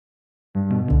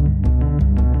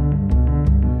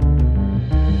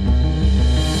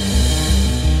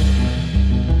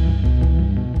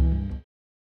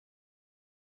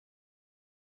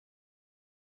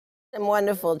some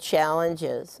wonderful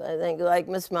challenges. I think, like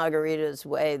Miss Margarita's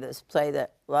Way, this play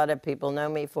that a lot of people know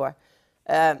me for,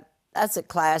 that's a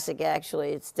classic, actually.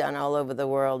 It's done all over the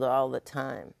world all the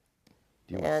time.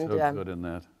 You were so good in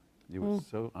that. You were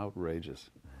so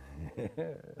outrageous.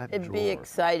 It'd be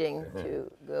exciting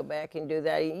to go back and do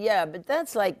that. Yeah, but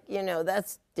that's like, you know,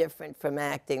 that's different from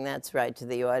acting. That's right to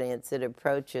the audience. It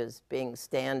approaches being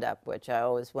stand-up, which I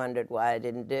always wondered why I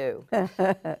didn't do.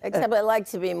 Except I like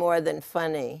to be more than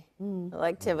funny. I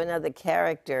like to have another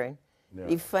character and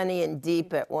be funny and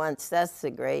deep at once. That's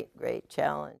a great, great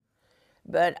challenge.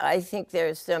 But I think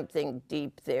there's something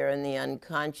deep there in the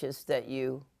unconscious that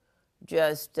you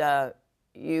just,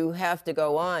 you have to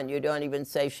go on. You don't even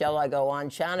say, shall I go on,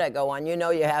 shan't I go on? You know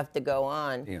you have to go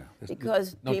on. Yeah,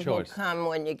 because no people choice. come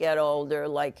when you get older,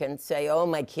 like, and say, oh,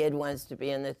 my kid wants to be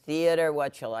in the theater,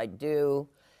 what shall I do?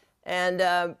 And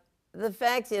the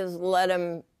fact is, let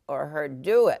him or her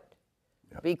do it.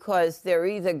 Because they're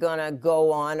either gonna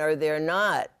go on or they're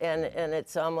not. And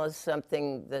it's almost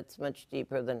something that's much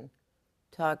deeper than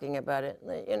talking about it.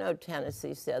 You know,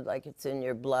 Tennessee said, like, it's in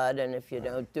your blood, and if you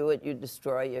don't do it, you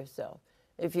destroy yourself.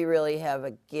 If you really have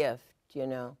a gift, you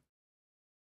know.